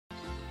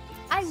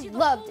I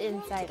loved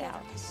Inside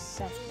Out. Best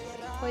movie.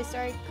 Toy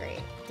Story, great.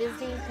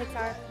 Disney,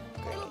 Pixar,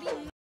 great.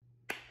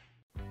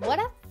 What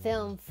up,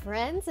 film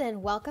friends,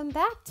 and welcome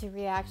back to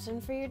Reaction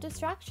for Your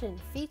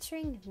Distraction,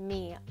 featuring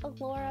me,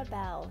 Alora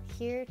Bell,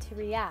 here to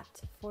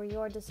react for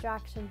your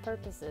distraction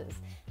purposes.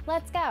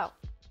 Let's go!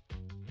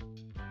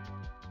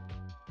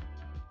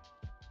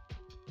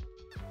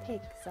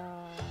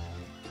 PIXAR.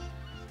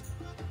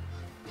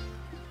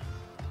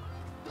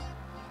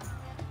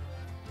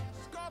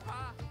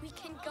 We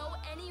can go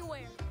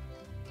anywhere,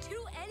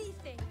 do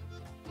anything.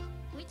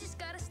 We just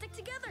gotta stick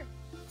together.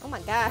 Oh my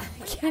god,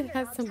 kid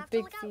has some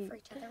big feet. For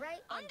each other,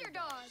 right?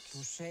 Underdogs.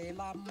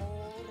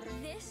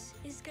 This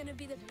is gonna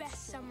be the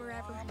best summer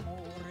ever.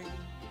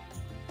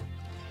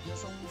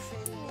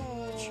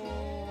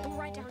 We'll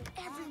ride down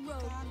every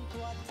road.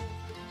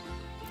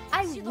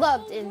 I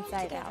loved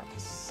Inside Out.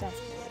 Best movie.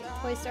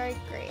 Toy Story,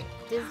 great.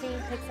 Disney,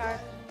 Pixar,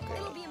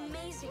 It'll great. be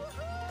amazing.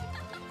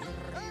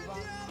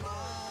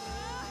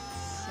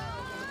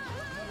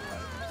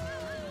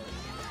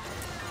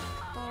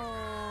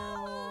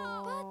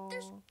 But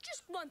there's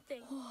just one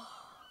thing.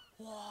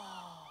 Whoa,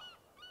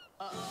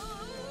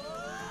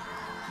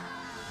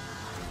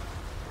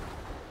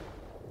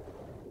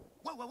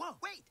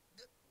 wait!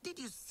 Did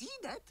you see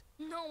that?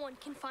 No one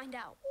can find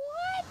out.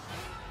 What?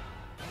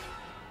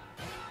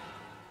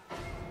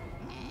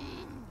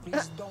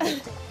 Please don't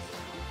take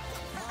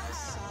my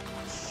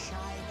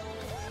sunshine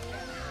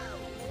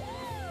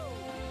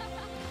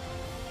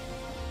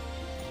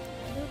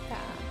LUCA.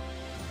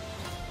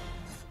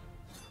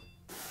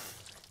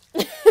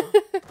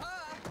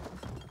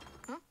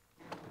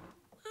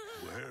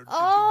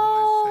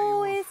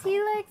 Oh, is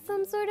he like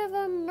some sort of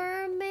a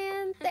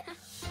merman?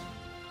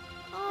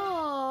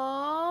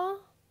 Aww,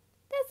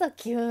 that's so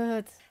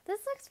cute.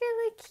 This looks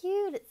really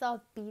cute. It's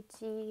all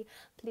beachy.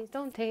 Please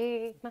don't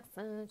take my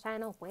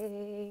sunshine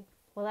away.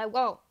 Well, I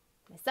won't.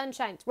 My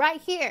sunshine's right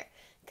here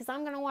because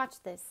I'm going to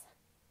watch this.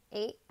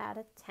 8 out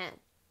of 10.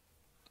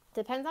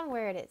 Depends on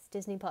where it is.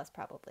 Disney Plus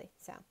probably.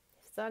 So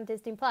if it's on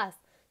Disney Plus,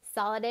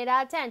 solid 8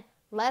 out of 10.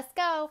 Let's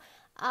go.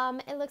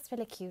 It looks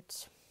really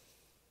cute.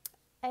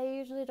 I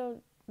usually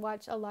don't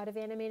watch a lot of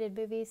animated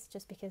movies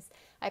just because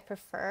I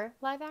prefer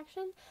live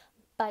action,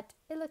 but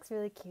it looks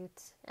really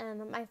cute.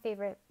 And my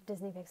favorite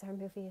Disney Pixar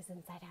movie is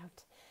Inside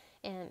Out.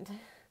 And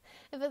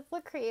if it's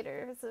the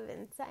creators of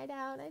Inside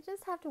Out, I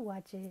just have to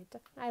watch it.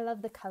 I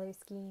love the color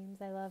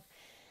schemes.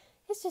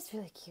 It's just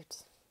really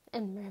cute.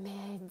 And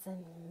mermaids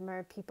and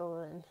mer people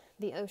and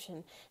the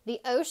ocean.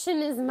 The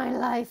ocean is my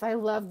life. I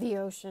love the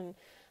ocean.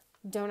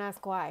 Don't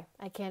ask why.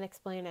 I can't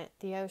explain it.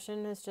 The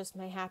ocean is just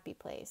my happy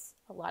place.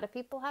 A lot of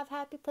people have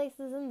happy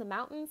places in the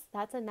mountains.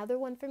 That's another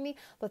one for me.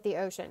 But the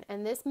ocean.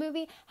 And this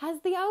movie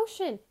has the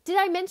ocean. Did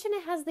I mention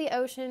it has the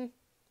ocean?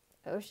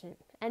 Ocean.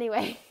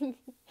 Anyway,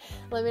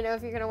 let me know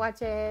if you're going to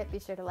watch it. Be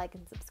sure to like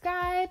and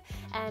subscribe.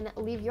 And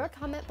leave your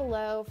comment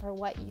below for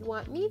what you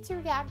want me to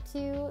react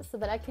to so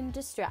that I can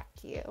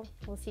distract you.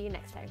 We'll see you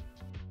next time.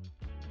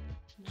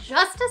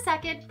 Just a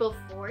second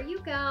before you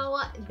go,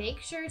 make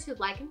sure to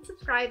like and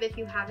subscribe if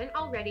you haven't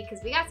already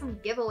because we got some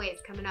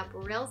giveaways coming up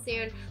real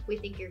soon. We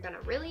think you're going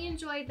to really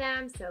enjoy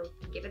them, so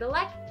give it a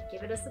like,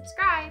 give it a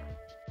subscribe.